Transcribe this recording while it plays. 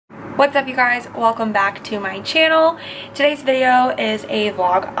What's up, you guys? Welcome back to my channel. Today's video is a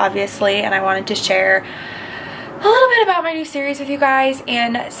vlog, obviously, and I wanted to share a little bit about my new series with you guys.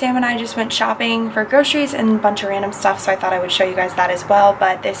 And Sam and I just went shopping for groceries and a bunch of random stuff, so I thought I would show you guys that as well.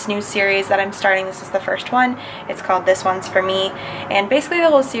 But this new series that I'm starting, this is the first one. It's called This One's For Me, and basically the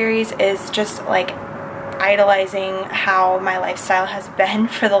whole series is just like idolizing how my lifestyle has been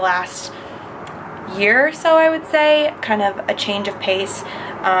for the last year or so, I would say. Kind of a change of pace,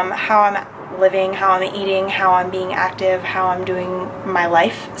 how I'm living, how I'm eating, how I'm being active, how I'm doing my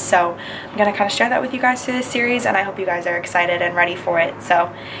life. So I'm gonna kind of share that with you guys through this series, and I hope you guys are excited and ready for it.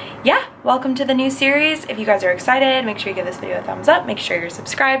 So yeah, welcome to the new series. If you guys are excited, make sure you give this video a thumbs up, make sure you're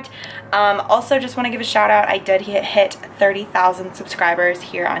subscribed. Also just want to give a shout out, I did hit 30,000 subscribers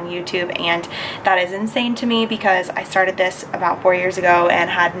here on YouTube, and that is insane to me because I started this about 4 years ago and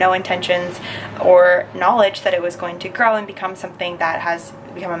had no intentions or knowledge that it was going to grow and become something that has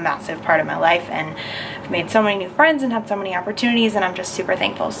become a massive part of my life, and I've made so many new friends and had so many opportunities, and I'm just super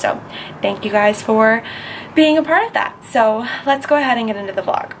thankful. So thank you guys for being a part of that. So let's go ahead and get into the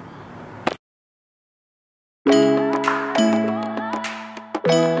vlog.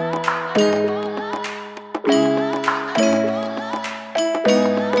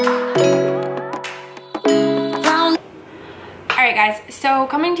 Alright guys, so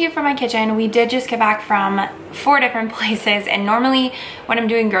coming to you from my kitchen, we did just get back from 4 different places, and normally when I'm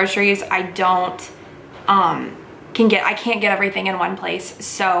doing groceries I can't get everything in one place.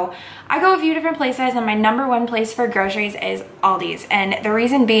 So I go a few different places, and my #1 place for groceries is Aldi's. And the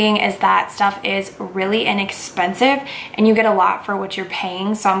reason being is that stuff is really inexpensive and you get a lot for what you're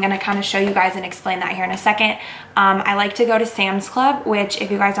paying. So I'm gonna kind of show you guys and explain that here in a second. I like to go to Sam's Club, which if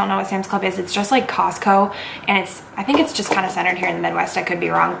you guys don't know what Sam's Club is, it's just like Costco, and I think it's just kind of centered here in the Midwest. I could be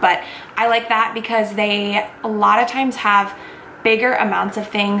wrong, but I like that because they a lot of times have bigger amounts of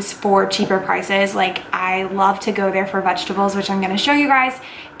things for cheaper prices. Like I love to go there for vegetables, which I'm going to show you guys.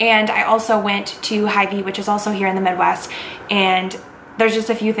 And I also went to Hy-Vee, which is also here in the Midwest, and there's just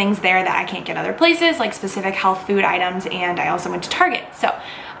a few things there that I can't get other places, like specific health food items. And I also went to Target. So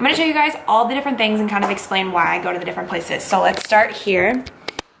I'm going to show you guys all the different things and kind of explain why I go to the different places. So let's start here.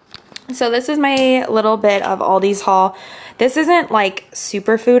 So this is my little bit of Aldi's haul. This isn't like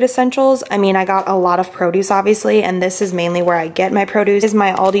super food essentials. I mean, I got a lot of produce obviously, and this is mainly where I get my produce. This is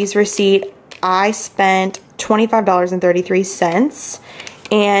my Aldi's receipt. I spent $25.33,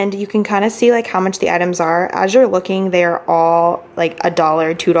 and you can kind of see like how much the items are. As you're looking, they're all like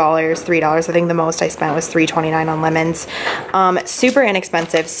 $1, $2, $3. I think the most I spent was $3.29 on lemons. Super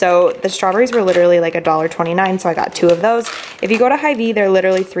inexpensive. So the strawberries were literally like $1.29, so I got 2 of those. If you go to Hy-Vee, they're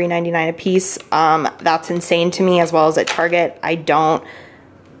literally $3.99 a piece. That's insane to me, as well as at Target.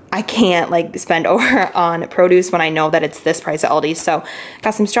 I can't like spend over on produce when I know that it's this price at Aldi's. So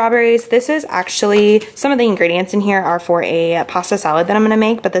got some strawberries. This is actually, some of the ingredients in here are for a pasta salad that I'm gonna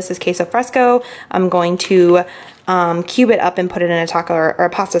make, but this is queso fresco. I'm going to cube it up and put it in a taco or a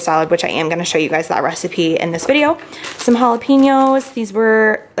pasta salad, which I am gonna show you guys that recipe in this video. Some jalapenos, these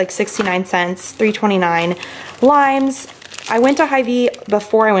were like 69 cents, $3.29. Limes. I went to Hy-Vee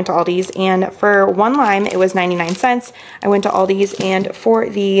before I went to Aldi's, and for 1 lime it was 99 cents. I went to Aldi's, and for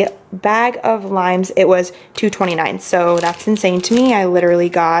the bag of limes it was $2.29. So that's insane to me. I literally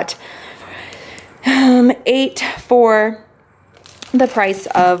got 8 for the price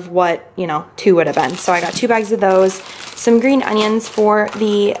of what, you know, 2 would have been. So I got 2 bags of those, some green onions for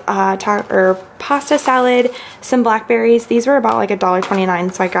the pasta salad, some blackberries. These were about like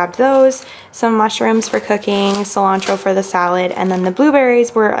 $1.29, so I grabbed those, some mushrooms for cooking, cilantro for the salad, and then the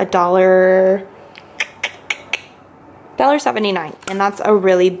blueberries were $1.79, and that's a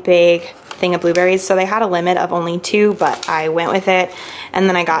really big thing of blueberries. So they had a limit of only 2, but I went with it. And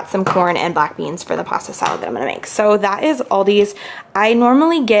then I got some corn and black beans for the pasta salad that I'm gonna make. So that is Aldi's. I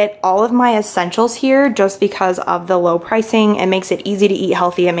normally get all of my essentials here just because of the low pricing. It makes it easy to eat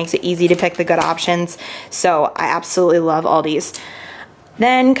healthy. It makes it easy to pick the good options. So I absolutely love Aldi's.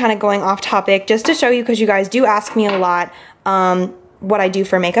 Then kind of going off topic, just to show you, because you guys do ask me a lot, what I do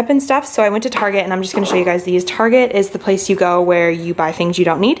for makeup and stuff. So I went to Target, and I'm just going to show you guys these. Target is the place you go where you buy things you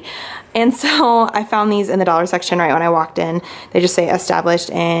don't need. And so I found these in the dollar section right when I walked in. They just say established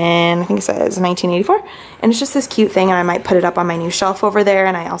in, I think it says 1984. And it's just this cute thing, and I might put it up on my new shelf over there.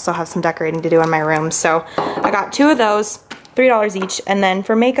 And I also have some decorating to do in my room. So I got 2 of those, $3 each. And then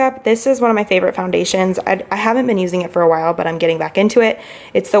for makeup, this is one of my favorite foundations. I haven't been using it for a while, but I'm getting back into it.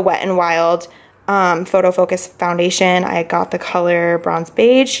 It's the Wet n Wild Photo Focus foundation. I got the color bronze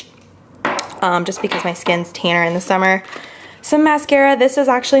beige just because my skin's tanner in the summer. Some mascara. This is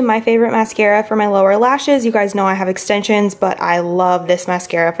actually my favorite mascara for my lower lashes. You guys know I have extensions, but I love this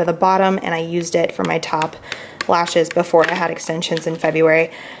mascara for the bottom, and I used it for my top lashes before I had extensions in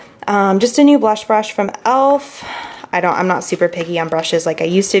February. Just a new blush brush from e.l.f. I'm not super picky on brushes like I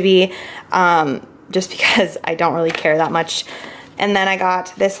used to be, just because I don't really care that much. And then I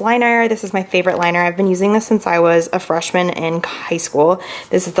got this liner. This is my favorite liner. I've been using this since I was a freshman in high school.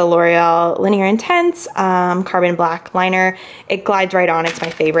 This is the L'Oreal Linear Intense Carbon Black liner. It glides right on. It's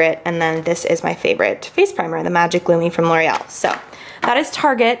my favorite. And then this is my favorite face primer, the Magic Lumi from L'Oreal. So that is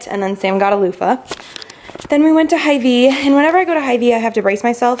Target. And then Sam got a loofah. Then we went to Hy-Vee, and whenever I go to Hy-Vee, I have to brace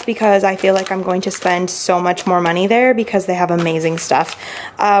myself because I feel like I'm going to spend so much more money there because they have amazing stuff.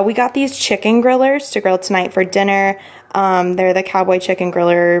 We got these chicken grillers to grill tonight for dinner. They're the Cowboy Chicken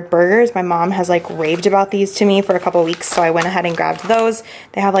Griller burgers. My mom has like raved about these to me for a couple weeks, so I went ahead and grabbed those.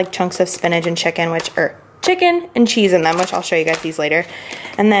 They have like chunks of spinach and chicken, chicken and cheese in them, which I'll show you guys these later.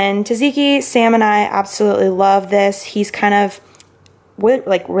 And then tzatziki, Sam and I absolutely love this. He's kind of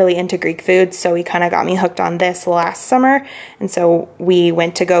like really into Greek food, so he kind of got me hooked on this last summer, and so we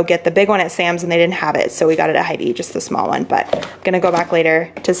went to go get the big one at Sam's and they didn't have it, so we got it at Hy-Vee, just the small one, but I'm gonna go back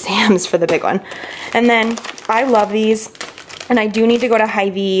later to Sam's for the big one. And then I love these, and I do need to go to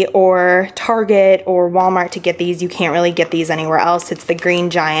Hy-Vee or Target or Walmart to get these. You can't really get these anywhere else. It's the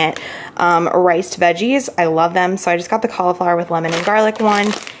Green Giant riced veggies. I love them, so I just got the cauliflower with lemon and garlic one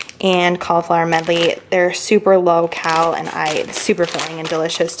and cauliflower medley. They're super low cal and super filling and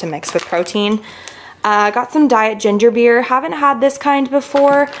delicious to mix with protein. Got some diet ginger beer. Haven't had this kind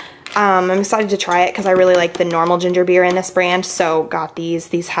before. I'm excited to try it because I really like the normal ginger beer in this brand, so got these.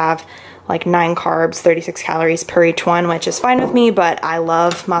 These have like 9 carbs, 36 calories per each one, which is fine with me, but I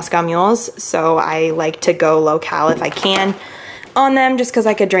love Moscow Mules, so I like to go low cal if I can on them just because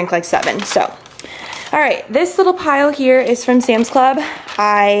I could drink like 7. So all right, this little pile here is from Sam's Club.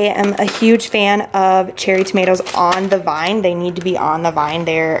 I am a huge fan of cherry tomatoes on the vine. They need to be on the vine.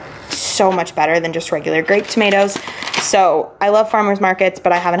 They're so much better than just regular grape tomatoes. So I love farmers markets,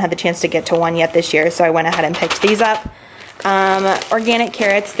 but I haven't had the chance to get to one yet this year, so I went ahead and picked these up. Organic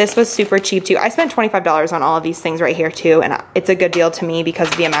carrots. This was super cheap too. I spent $25 on all of these things right here too, and it's a good deal to me because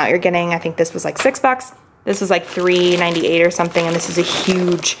of the amount you're getting. I think this was like $6. This was like $3.98 or something, and this is a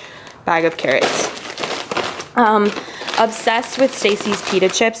huge bag of carrots. Obsessed with Stacy's pita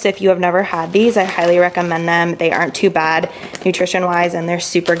chips. If you have never had these, I highly recommend them. They aren't too bad nutrition wise, and they're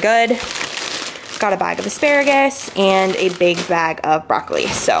super good. Got a bag of asparagus and a big bag of broccoli,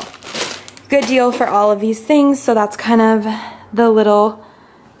 so good deal for all of these things. So that's kind of the little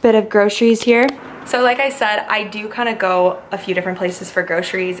bit of groceries here. So like I said, I do kind of go a few different places for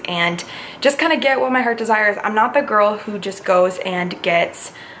groceries and just kind of get what my heart desires. I'm not the girl who just goes and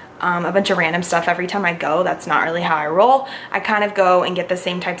gets a bunch of random stuff every time I go. That's not really how I roll. I kind of go and get the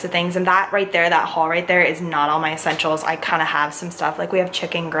same types of things, and that right there, that haul right there is not all my essentials. I kind of have some stuff, like we have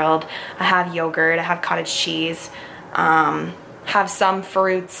chicken grilled, I have yogurt, I have cottage cheese, have some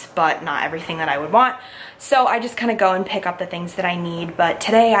fruits, but not everything that I would want. So I just kind of go and pick up the things that I need. But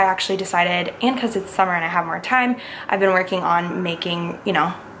today I actually decided, and because it's summer and I have more time, I've been working on making, you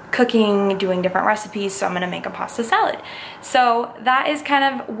know, cooking, doing different recipes, so I'm gonna make a pasta salad. So that is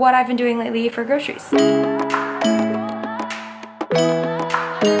kind of what I've been doing lately for groceries. Round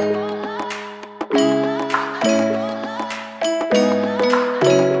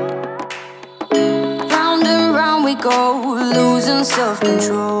and round we go, losing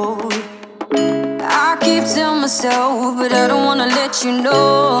self-control. I keep telling myself, but I don't wanna let you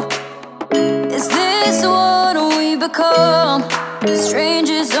know. Is this what we become?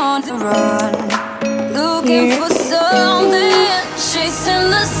 Strangers on the run, looking for something, chasing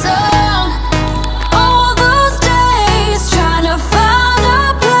the sun. All those days, trying to find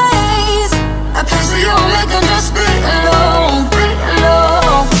a place where you'll make them just be alone,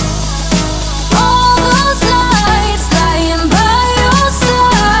 alone. All those nights, lying by your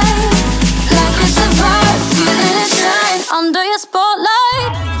side, like it's a vibe, feeling it shine under your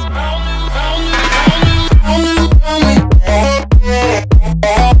spotlight.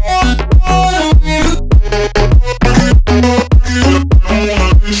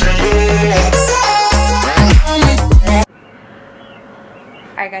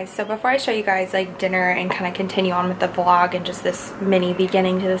 Alright guys, so before I show you guys like dinner and kind of continue on with the vlog and just this mini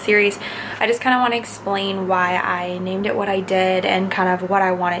beginning to the series, I just kind of want to explain why I named it what I did and kind of what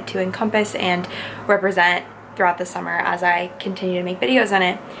I want it to encompass and represent throughout the summer as I continue to make videos on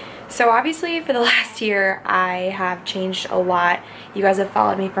it. So obviously for the last year, I have changed a lot. You guys have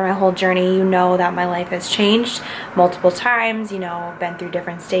followed me for my whole journey. You know that my life has changed multiple times, you know, been through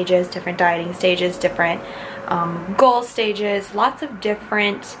different stages, different dieting stages, different goal stages, lots of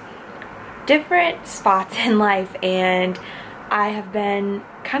different spots in life. And I have been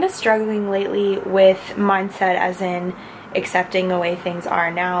kind of struggling lately with mindset, as in accepting the way things are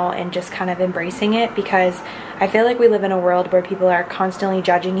now and just kind of embracing it, because I feel like we live in a world where people are constantly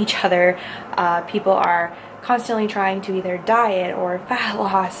judging each other. People are constantly trying to either diet or fat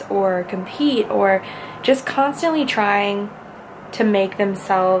loss or compete, or just constantly trying to make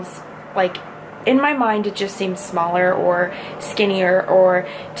themselves, like, in my mind it just seems smaller or skinnier or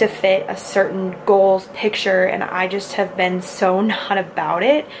to fit a certain goals picture, and I just have been so not about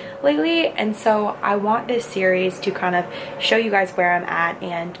it lately. And so I want this series to kind of show you guys where I'm at,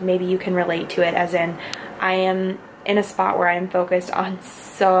 and maybe you can relate to it, as in I am in a spot where I am focused on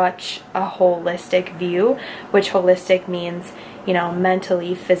such a holistic view, which holistic means, you know,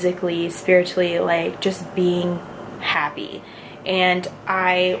 mentally, physically, spiritually, like just being happy. And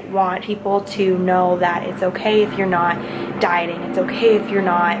I want people to know that it's okay if you're not dieting. It's okay if you're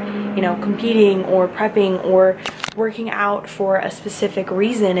not, you know, competing or prepping or working out for a specific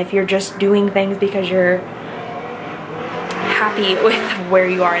reason. If you're just doing things because you're happy with where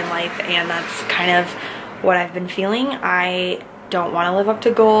you are in life. And that's kind of what I've been feeling. I don't want to live up to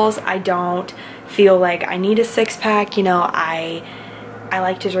goals. I don't feel like I need a six-pack. You know, I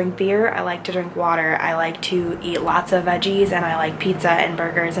like to drink beer, I like to drink water, I like to eat lots of veggies, and I like pizza and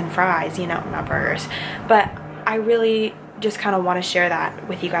burgers and fries, you know, not burgers. But I really just kind of want to share that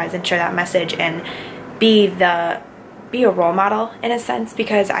with you guys and share that message and be a role model in a sense,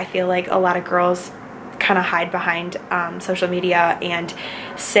 because I feel like a lot of girls kind of hide behind social media and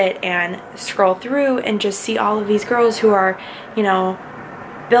sit and scroll through and just see all of these girls who are, you know,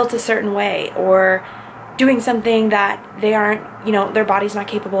 built a certain way or doing something that they aren't, you know, their body's not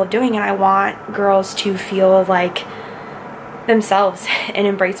capable of doing. And I want girls to feel like themselves and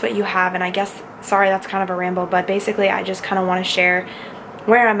embrace what you have. And I guess, sorry, that's kind of a ramble, but basically I just kind of want to share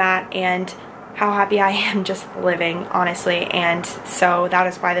where I'm at and how happy I am just living, honestly. And so that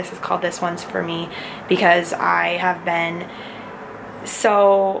is why this is called This One's For Me, because I have been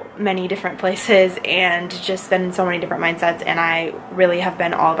so many different places and just been in so many different mindsets, and I really have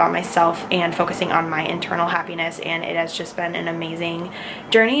been all about myself and focusing on my internal happiness, and it has just been an amazing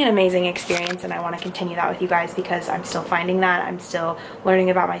journey, an amazing experience, and I want to continue that with you guys because I'm still finding that. I'm still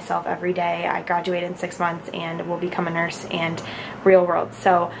learning about myself every day. I graduate in 6 months and will become a nurse and real world,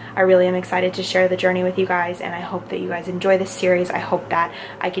 so I really am excited to share the journey with you guys, and I hope that you guys enjoy this series. I hope that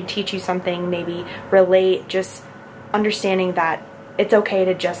I can teach you something, maybe relate, just understanding that it's okay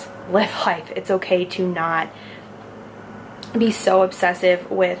to just live life. It's okay to not be so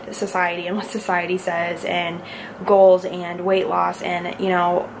obsessive with society and what society says and goals and weight loss. And, you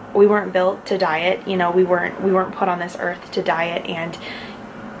know, we weren't built to diet. You know, we weren't put on this earth to diet and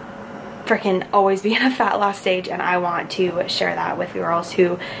freaking always be in a fat loss stage. And I want to share that with girls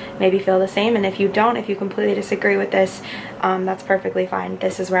who maybe feel the same. And if you don't, if you completely disagree with this, that's perfectly fine.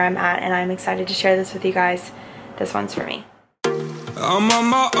 This is where I'm at, and I'm excited to share this with you guys. This one's for me. I'm on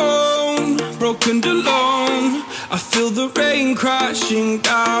my own, broken and alone. I feel the rain crashing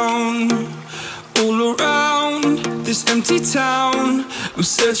down all around this empty town. I'm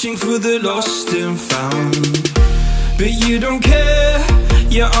searching for the lost and found, but you don't care,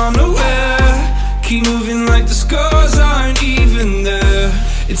 you're unaware. Keep moving like the scars aren't even there.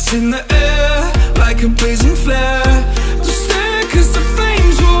 It's in the air like a blazing flare. Don't stare, cause the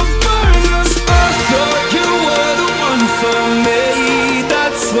flames will burn us. I thought you were the one for me.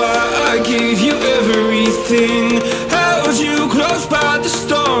 That's why I gave you everything. Held you close by the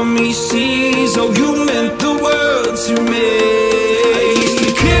stormy seas. Oh, you meant the world to me. I used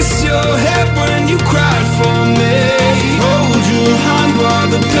to kiss your head when you cried for me. Hold your hand while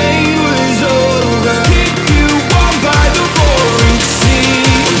the pain was over. Keep you warm by the roaring sea.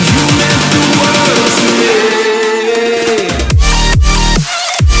 You meant the world to me.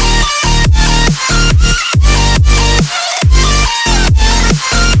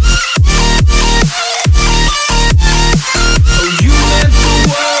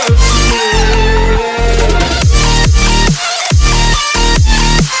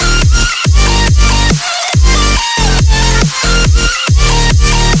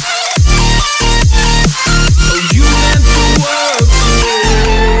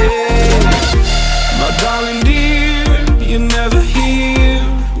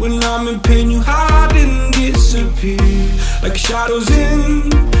 Like shadows in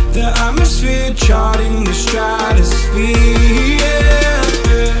the atmosphere, charting the stratosphere,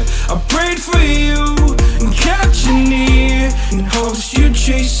 yeah.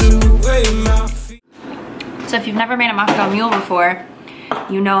 So if you've never made a Moscow Mule before,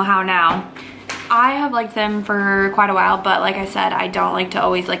 you know how now. I have liked them for quite a while, but like I said, I don't like to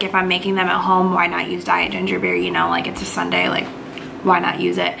always, like if I'm making them at home, why not use diet ginger beer, you know, like it's a Sunday, like why not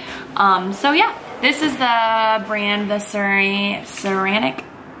use it? So yeah, this is the brand, the Ceranic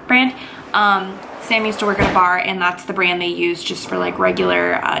brand. Sam used to work at a bar, and that's the brand they use just for like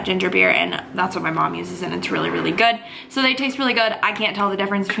regular ginger beer, and that's what my mom uses, and it's really, really good. So they taste really good. I can't tell the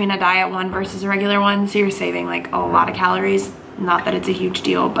difference between a diet one versus a regular one, so you're saving like a lot of calories. Not that it's a huge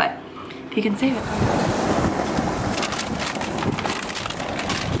deal, but if you can save it.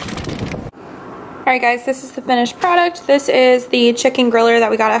 Alright guys, this is the finished product. This is the chicken griller that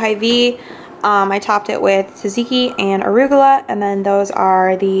we got at Hy-Vee. I topped it with tzatziki and arugula, and then those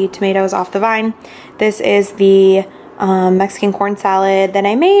are the tomatoes off the vine. This is the Mexican corn salad that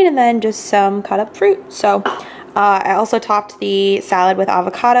I made, and then just some cut up fruit. So I also topped the salad with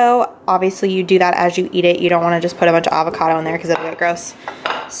avocado. Obviously you do that as you eat it. You don't want to just put a bunch of avocado in there because it'll get gross.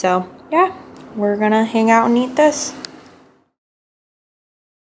 So yeah, we're gonna hang out and eat this.